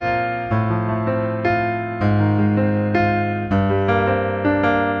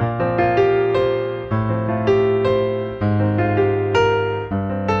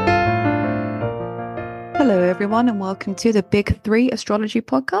everyone, and welcome to the Big Three Astrology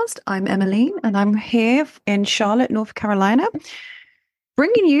Podcast. I'm Emmeline, and I'm here in Charlotte, North Carolina,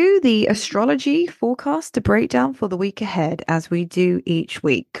 bringing you the astrology forecast to breakdown for the week ahead, as we do each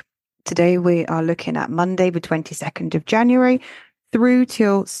week. Today, we are looking at Monday, the 22nd of January, through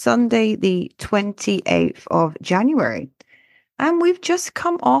till Sunday, the 28th of January. And we've just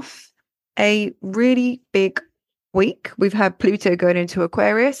come off a really big week. We've had Pluto going into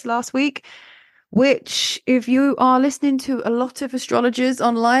Aquarius last week, which, if you are listening to a lot of astrologers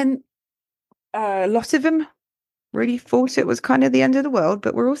online, a lot of them really thought it was kind of the end of the world,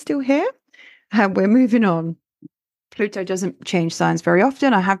 but we're all still here and we're moving on. Pluto doesn't change signs very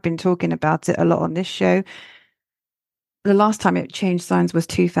often. I have been talking about it a lot on this show. The last time it changed signs was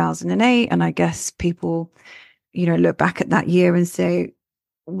 2008, and I guess people, look back at that year and say,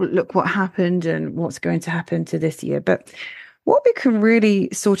 look what happened and what's going to happen to this year. But what we can really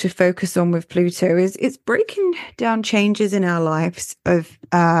sort of focus on with Pluto is it's breaking down changes in our lives of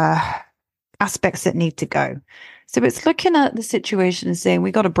aspects that need to go. So it's looking at the situation and saying,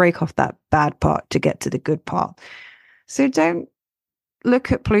 we got to break off that bad part to get to the good part. So don't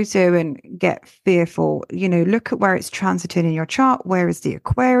look at Pluto and get fearful. Look at where it's transiting in your chart. Where is the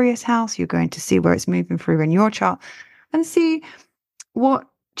Aquarius house? You're going to see where it's moving through in your chart and see what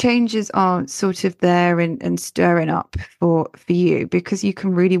changes are sort of there and stirring up for you, because you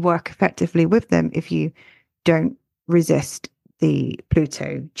can really work effectively with them if you don't resist the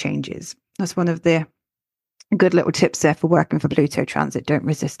Pluto changes. That's one of the good little tips there for working for Pluto transit. Don't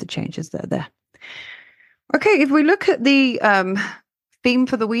resist the changes that are there. Okay, if we look at the theme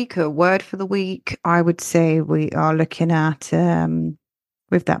for the week or word for the week, I would say we are looking at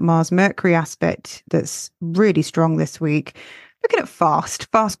with that Mars-Mercury aspect that's really strong this week. Looking at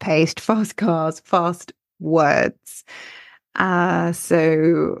fast-paced, fast cars, fast words.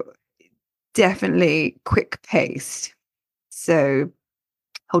 So definitely quick-paced. So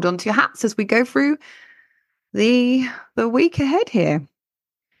hold on to your hats as we go through the week ahead here.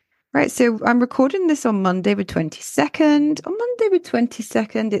 Right, so I'm recording this on Monday the 22nd. On Monday the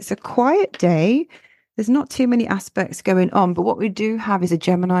 22nd, it's a quiet day. There's not too many aspects going on, but what we do have is a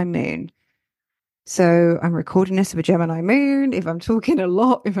Gemini moon. So I'm recording this with a Gemini moon. If I'm talking a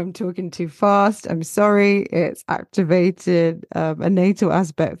lot, if I'm talking too fast, I'm sorry. It's activated a natal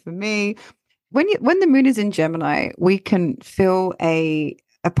aspect for me. When the moon is in Gemini, we can feel a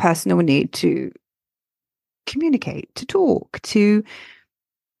personal need to communicate, to talk, to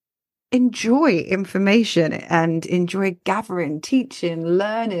enjoy information and enjoy gathering, teaching,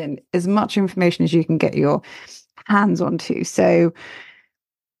 learning as much information as you can get your hands onto. So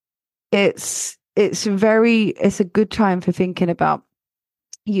it's a good time for thinking about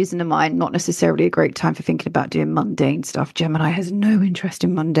using the mind, not necessarily a great time for thinking about doing mundane stuff. Gemini has no interest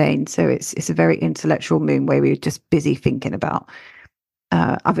in mundane, so it's a very intellectual moon where we're just busy thinking about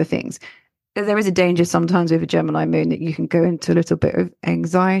other things. There is a danger sometimes with a Gemini moon that you can go into a little bit of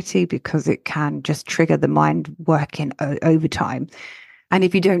anxiety because it can just trigger the mind working overtime. And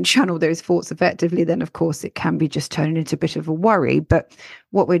if you don't channel those thoughts effectively, then of course it can be just turning into a bit of a worry. But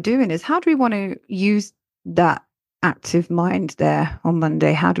what we're doing is, how do we want to use that active mind there on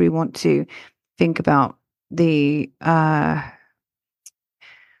Monday? How do we want to think about the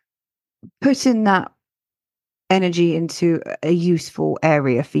putting that energy into a useful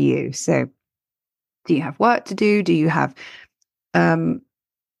area for you? So do you have work to do? Do you have something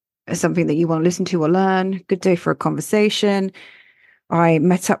that you want to listen to or learn? Good day for a conversation. I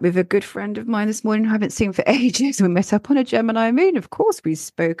met up with a good friend of mine this morning who I haven't seen for ages. We met up on a Gemini moon. Of course, we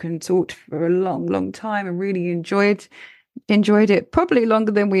spoke and talked for a long, long time and really enjoyed it. Probably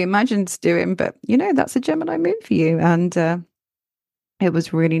longer than we imagined doing, but that's a Gemini moon for you. And it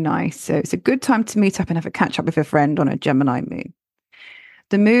was really nice. So it's a good time to meet up and have a catch up with a friend on a Gemini moon.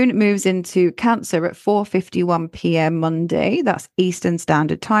 The moon moves into Cancer at 4:51 p.m. Monday. That's Eastern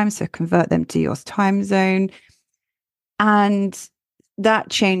Standard Time. So convert them to your time zone. And that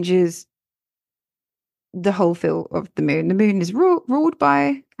changes the whole feel of the moon. The moon is ruled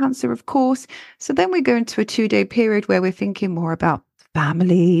by Cancer, of course. So then we go into a 2-day period where we're thinking more about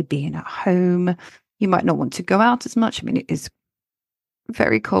family, being at home. You might not want to go out as much. I mean, it is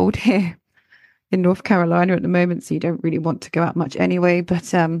very cold here in North Carolina at the moment, so you don't really want to go out much anyway.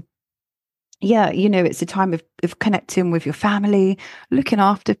 But it's a time of connecting with your family, looking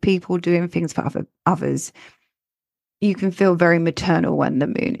after people, doing things for others. You can feel very maternal when the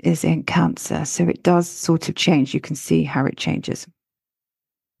moon is in Cancer. So it does sort of change. You can see how it changes.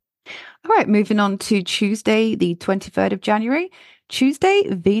 All right, moving on to Tuesday, the 23rd of January. Tuesday,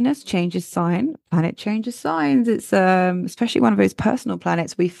 Venus changes sign. Planet changes signs. It's especially one of those personal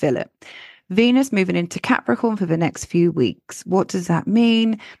planets. We feel it. Venus moving into Capricorn for the next few weeks. What does that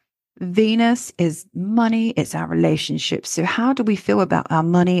mean? Venus is money, it's our relationships. So, how do we feel about our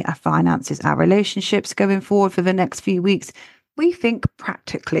money, our finances, our relationships going forward for the next few weeks? We think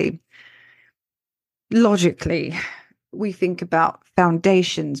practically, logically. We think about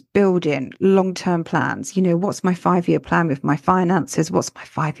foundations, building, long-term plans. What's my 5-year plan with my finances? What's my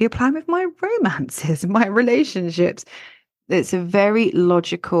 5-year plan with my romances, my relationships? It's a very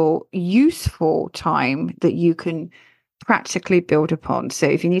logical, useful time that you can practically build upon. So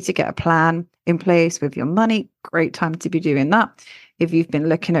if you need to get a plan in place with your money, great time to be doing that. If you've been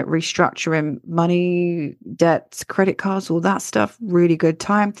looking at restructuring money, debts, credit cards, all that stuff, really good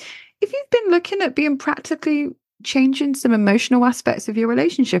time. If you've been looking at being practically changing some emotional aspects of your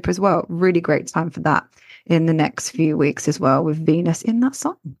relationship as well, really great time for that in the next few weeks as well, with Venus in that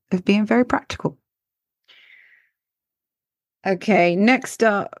sign of being very practical. Okay, next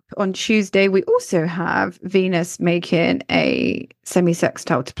up on Tuesday, we also have Venus making a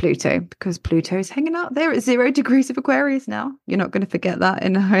semi-sextile to Pluto, because Pluto's hanging out there at 0 degrees of Aquarius now. You're not going to forget that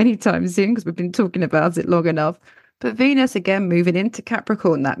in any time soon, because we've been talking about it long enough. But Venus, again, moving into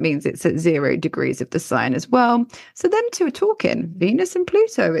Capricorn, that means it's at 0 degrees of the sign as well. So them two are talking, Venus and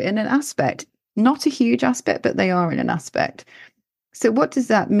Pluto in an aspect. Not a huge aspect, but they are in an aspect. So what does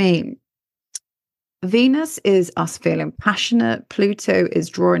that mean? Venus is us feeling passionate. Pluto is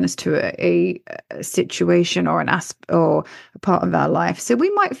drawing us to a situation or or a part of our life. So we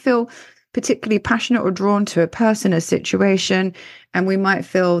might feel particularly passionate or drawn to a person, a situation, and we might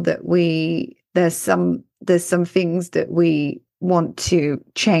feel that there's some things that we want to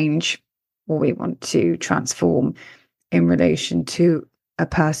change or we want to transform in relation to a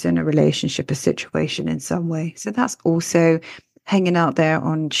person, a relationship, a situation in some way. So that's also hanging out there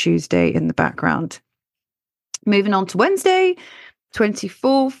on Tuesday in the background. Moving on to Wednesday,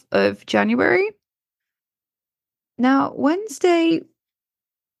 24th of January. Now, Wednesday,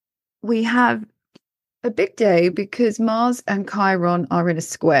 we have a big day because Mars and Chiron are in a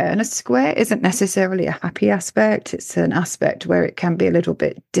square. And a square isn't necessarily a happy aspect. It's an aspect where it can be a little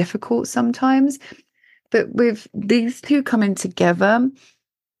bit difficult sometimes. But with these two coming together,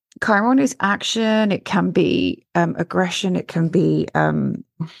 Chiron is action. It can be aggression. It can be...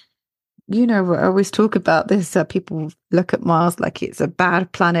 I always talk about this. People look at Mars like it's a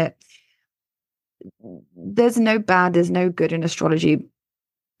bad planet. There's no bad, there's no good in astrology.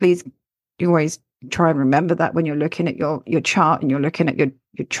 Please, you always try and remember that when you're looking at your chart and you're looking at your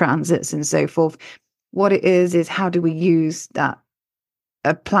transits and so forth. What it is how do we use a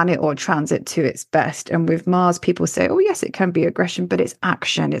planet or transit to its best? And with Mars, people say, oh, yes, it can be aggression, but it's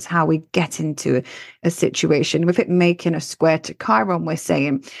action. It's how we get into a situation. With it making a square to Chiron, we're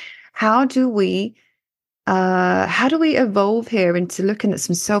saying, how do we evolve here into looking at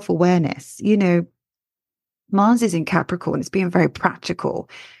some self-awareness? Mars is in Capricorn, it's being very practical,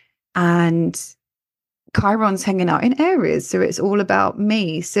 and Chiron's hanging out in Aries, so it's all about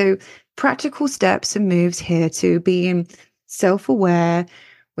me. So practical steps and moves here to being self-aware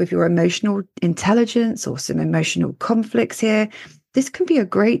with your emotional intelligence or some emotional conflicts here. This can be a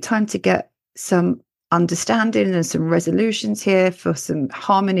great time to get some understanding and some resolutions here for some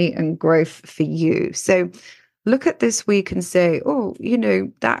harmony and growth for you. So look at this week and say, oh,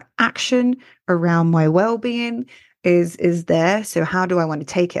 that action around my well-being is there. So how do I want to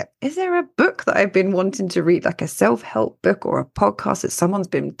take it? Is there a book that I've been wanting to read, like a self-help book or a podcast that someone's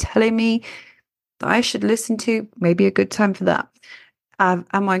been telling me that I should listen to? Maybe a good time for that. Am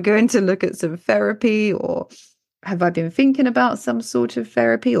I going to look at some therapy, or have I been thinking about some sort of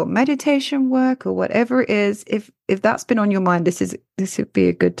therapy or meditation work or whatever it is? If that's been on your mind, this would be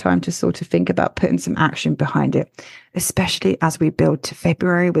a good time to sort of think about putting some action behind it, especially as we build to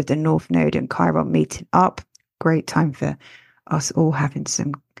February with the North Node and Chiron meeting up. Great time for us all having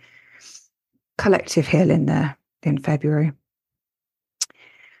some collective healing there in February.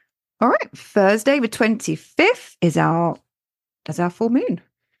 All right, Thursday the 25th is our full moon.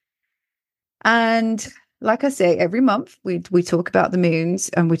 And like I say, every month we talk about the moons,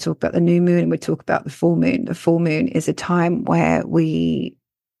 and we talk about the new moon, and we talk about the full moon. The full moon is a time where we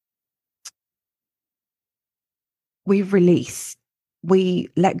release, we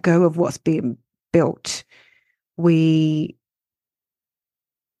let go of what's being built. We've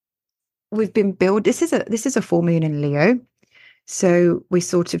been built. This is a full moon in Leo. So we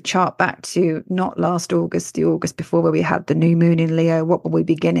sort of chart back to not last August, the August before, where we had the new moon in Leo. What were we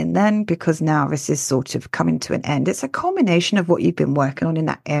beginning then? Because now this is sort of coming to an end. It's a culmination of what you've been working on in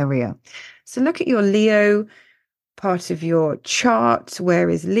that area. So look at your Leo part of your chart. Where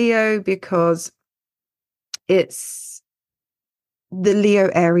is Leo? Because it's the Leo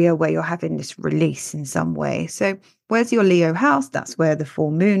area where you're having this release in some way. So where's your Leo house? That's where the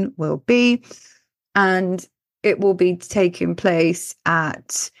full moon will be. And it will be taking place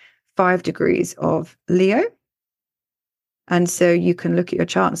at 5 degrees of Leo. And so you can look at your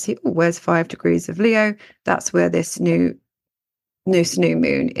chart and see, oh, where's 5 degrees of Leo? That's where this new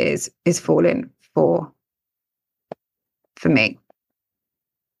moon is falling for me.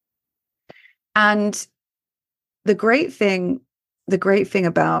 And the great thing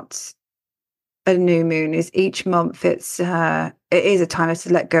about a new moon is each month it is a time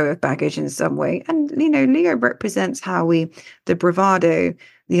to let go of baggage in some way. And Leo represents the bravado,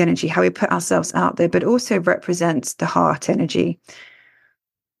 the energy, how we put ourselves out there, but also represents the heart energy.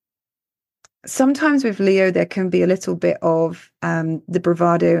 Sometimes with Leo, there can be a little bit of the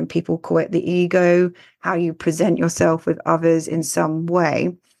bravado, and people call it the ego, how you present yourself with others in some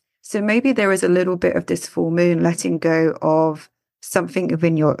way. So maybe there is a little bit of this full moon letting go of something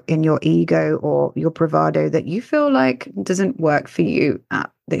in your ego or your bravado that you feel like doesn't work for you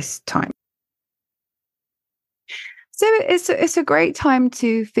at this time. So it's a great time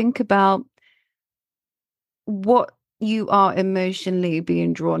to think about what you are emotionally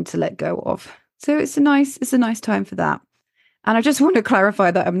being drawn to let go of. So it's a nice time for that. And I just want to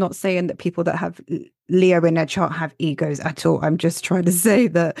clarify that I'm not saying that people that have Leo in their chart have egos at all. I'm just trying to say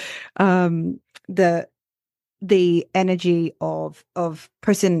that the energy of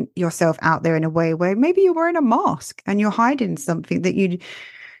putting yourself out there in a way where maybe you're wearing a mask and you're hiding something that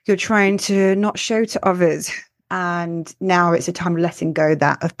you're trying to not show to others. And now it's a time of letting go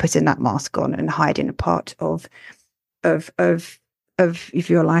of putting that mask on and hiding a part of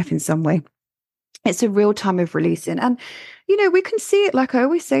your life in some way. It's a real time of releasing. And, we can see it, like I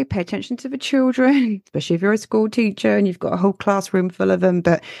always say, pay attention to the children, especially if you're a school teacher and you've got a whole classroom full of them.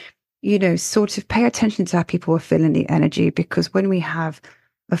 But, sort of pay attention to how people are feeling the energy, because when we have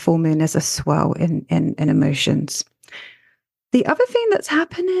a full moon, there's a swell in emotions. The other thing that's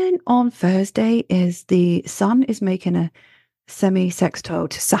happening on Thursday is the sun is making a semi-sextile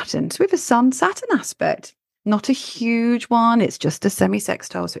to Saturn. So we have a sun-Saturn aspect. Not a huge one. It's just a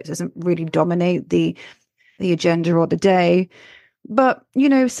semi-sextile, so it doesn't really dominate the agenda or the day. But,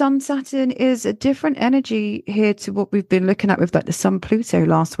 Sun-Saturn is a different energy here to what we've been looking at with like the Sun-Pluto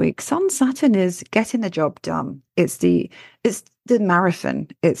last week. Sun-Saturn is getting the job done. It's the marathon.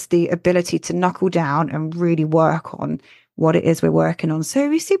 It's the ability to knuckle down and really work on what it is we're working on. So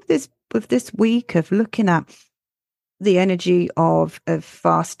we see with this week of looking at the energy of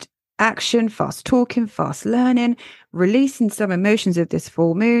fast action, fast talking, fast learning, releasing some emotions of this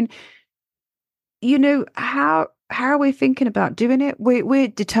full moon. How are we thinking about doing it? We're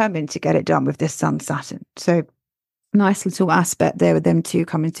determined to get it done with this Sun Saturn. So nice little aspect there with them two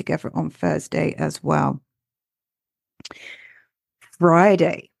coming together on Thursday as well.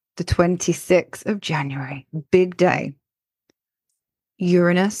 Friday, the 26th of January, big day.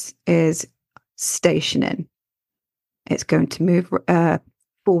 Uranus is stationing. It's going to move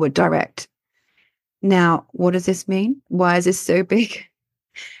forward direct. Now, what does this mean? Why is this so big?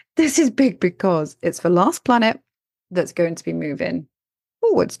 This is big because it's the last planet that's going to be moving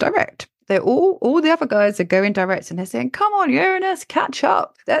forwards direct. They're all the other guys are going direct, and they're saying, come on, Uranus, catch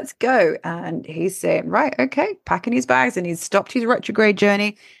up. Let's go. And he's saying, right, okay, packing his bags, and he's stopped his retrograde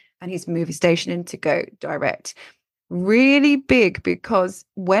journey and he's moving stationing to go direct. Really big, because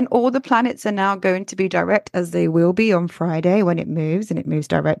when all the planets are now going to be direct, as they will be on Friday when it moves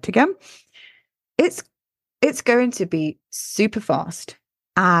direct again, it's going to be super fast.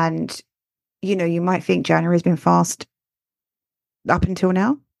 And, you might think January has been fast up until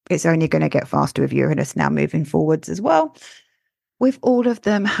now. It's only going to get faster with Uranus now moving forwards as well, with all of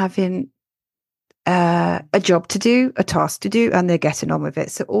them having a job to do, a task to do, and they're getting on with it.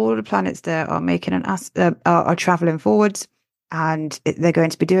 So all the planets there are making are traveling forwards, and they're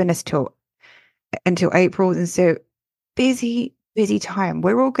going to be doing this until April. And so busy time.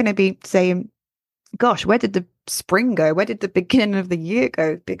 We're all going to be saying, gosh, where did the spring go? Where did the beginning of the year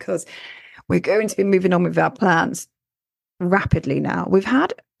go? Because we're going to be moving on with our plans rapidly now. We've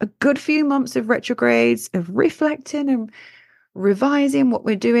had a good few months of retrogrades, of reflecting and revising what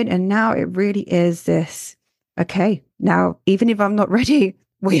we're doing. And now it really is this, okay, now, even if I'm not ready,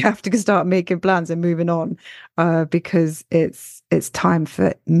 we have to start making plans and moving on, because it's time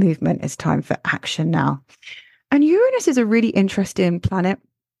for movement. It's time for action now. And Uranus is a really interesting planet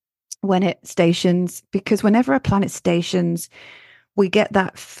when it stations, because whenever a planet stations, we get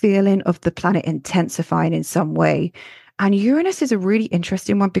that feeling of the planet intensifying in some way. And Uranus is a really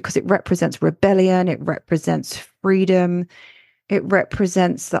interesting one because it represents rebellion. It represents freedom. It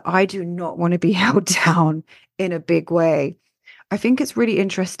represents that I do not want to be held down in a big way. I think it's really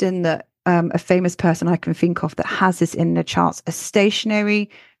interesting that a famous person I can think of that has this in the charts, a stationary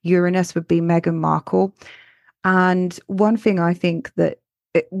Uranus would be Meghan Markle. And one thing I think that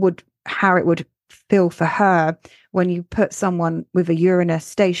how it would feel for her when you put someone with a Uranus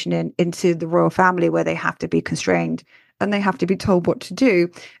stationing into the royal family where they have to be constrained and they have to be told what to do,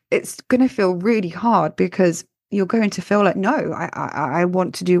 it's going to feel really hard because you're going to feel like, no, I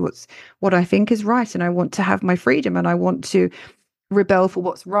want to do what I think is right, and I want to have my freedom, and I want to rebel for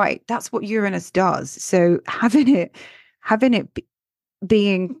what's right. That's what Uranus does. So having it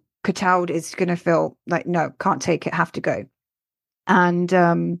being curtailed is going to feel like, no, can't take it, have to go.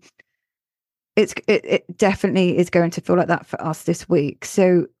 And it definitely is going to feel like that for us this week.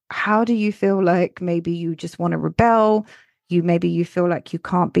 So how do you feel? Like maybe you just want to rebel, maybe you feel like you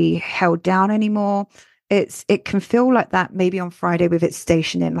can't be held down anymore. It can feel like that maybe on Friday with it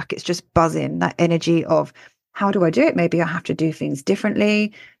stationing, like it's just buzzing, that energy of, how do I do it? Maybe I have to do things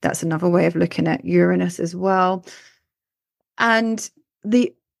differently. That's another way of looking at Uranus as well. And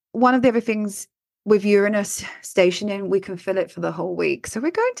the one of the other things with Uranus stationing, we can fill it for the whole week. So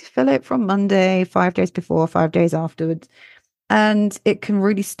we're going to fill it from Monday, 5 days before, 5 days afterwards. And it can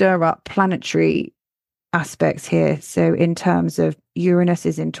really stir up planetary aspects here. So in terms of Uranus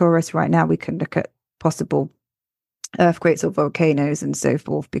is in Taurus right now, we can look at possible earthquakes or volcanoes and so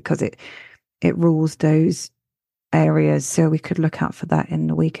forth, because it rules those areas. So we could look out for that in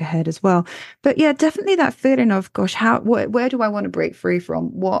the week ahead as well. But yeah, definitely that feeling of, gosh, where do I want to break free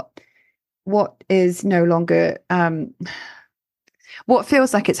from? What is no longer what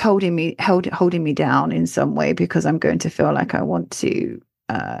feels like it's holding me down in some way, because I'm going to feel like I want to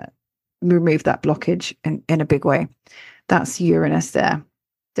remove that blockage in a big way. That's Uranus there.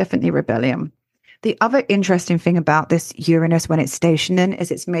 Definitely rebellion. The other interesting thing about this Uranus when it's stationing is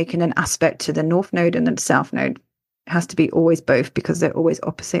it's making an aspect to the North Node and the South Node. It has to be always both, because they're always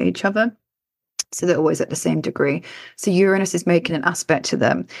opposite each other. So they're always at the same degree. So Uranus is making an aspect to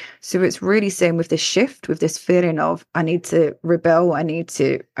them. So it's really saying with this shift, with this feeling of, I need to rebel,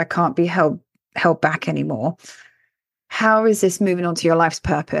 I can't be held back anymore. How is this moving on to your life's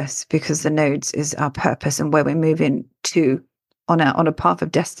purpose? Because the nodes is our purpose and where we're moving to on a path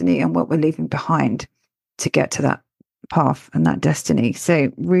of destiny, and what we're leaving behind to get to that path and that destiny. So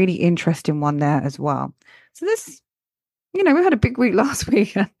really interesting one there as well. So this, we had a big week last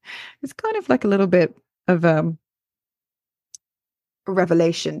week. It's kind of like a little bit of a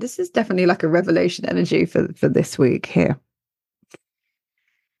revelation. This is definitely like a revelation energy for this week here.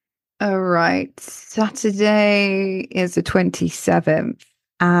 All right. Saturday is the 27th.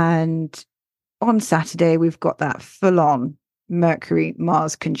 And on Saturday, we've got that full-on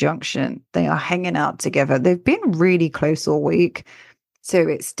Mercury-Mars conjunction. They are hanging out together. They've been really close all week. So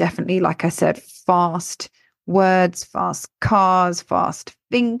it's definitely, like I said, fast words, fast cars, fast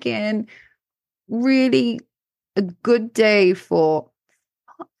thinking. Really a good day for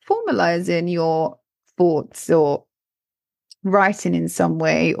formalizing your thoughts, or writing in some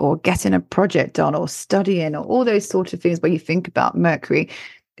way, or getting a project done, or studying, or all those sort of things where you think about Mercury.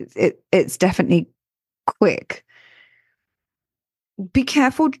 It's definitely quick. Be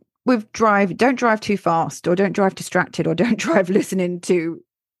careful with drive. Don't drive too fast, or don't drive distracted, or don't drive listening to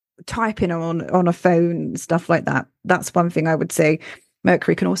typing on a phone, stuff like that. That's one thing I would say.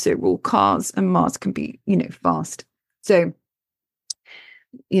 Mercury can also rule cars, and Mars can be, fast. So,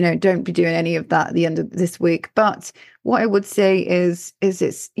 don't be doing any of that at the end of this week. But what I would say is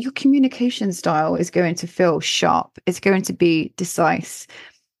it's your communication style is going to feel sharp. It's going to be decisive.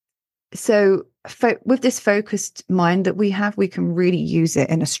 So with this focused mind that we have, we can really use it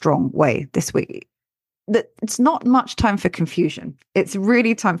in a strong way this week. That it's not much time for confusion. It's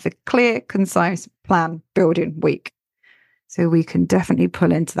really time for clear, concise plan building week. So we can definitely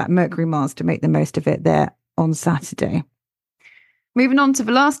pull into that Mercury Mars to make the most of it there on Saturday. Moving on to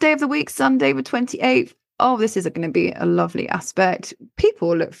the last day of the week, Sunday, the 28th. Oh, this is going to be a lovely aspect.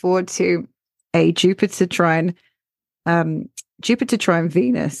 People look forward to a Jupiter trine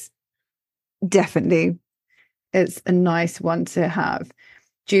Venus. Definitely. It's a nice one to have.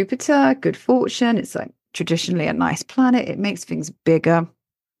 Jupiter, good fortune. It's like traditionally a nice planet. It makes things bigger.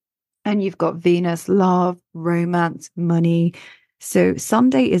 And you've got Venus, love, romance, money. So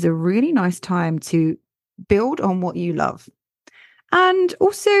Sunday is a really nice time to build on what you love. And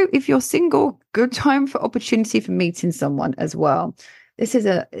also, if you're single, good time for opportunity for meeting someone as well. This is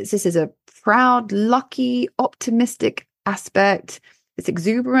a proud, lucky, optimistic aspect. It's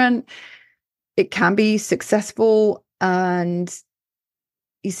exuberant. It can be successful, and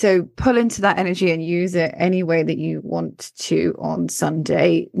so pull into that energy and use it any way that you want to on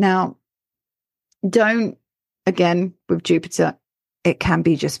Sunday. Now, don't, again, with Jupiter, it can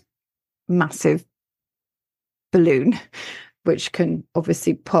be just massive balloon, which can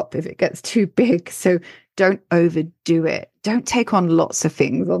obviously pop if it gets too big. So don't overdo it. Don't take on lots of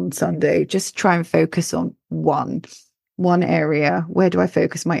things on Sunday. Just try and focus on one area. Where do I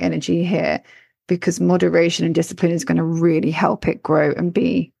focus my energy here? Because moderation and discipline is going to really help it grow and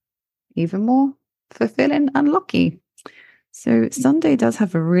be even more fulfilling and lucky. So Sunday does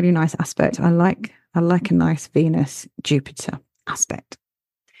have a really nice aspect. I like a nice Venus Jupiter aspect.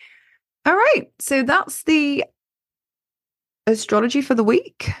 All right, so that's the astrology for the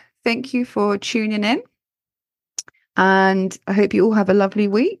week. Thank you for tuning in, and I hope you all have a lovely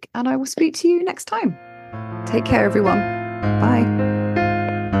week, and I will speak to you next time. Take care, everyone. Bye.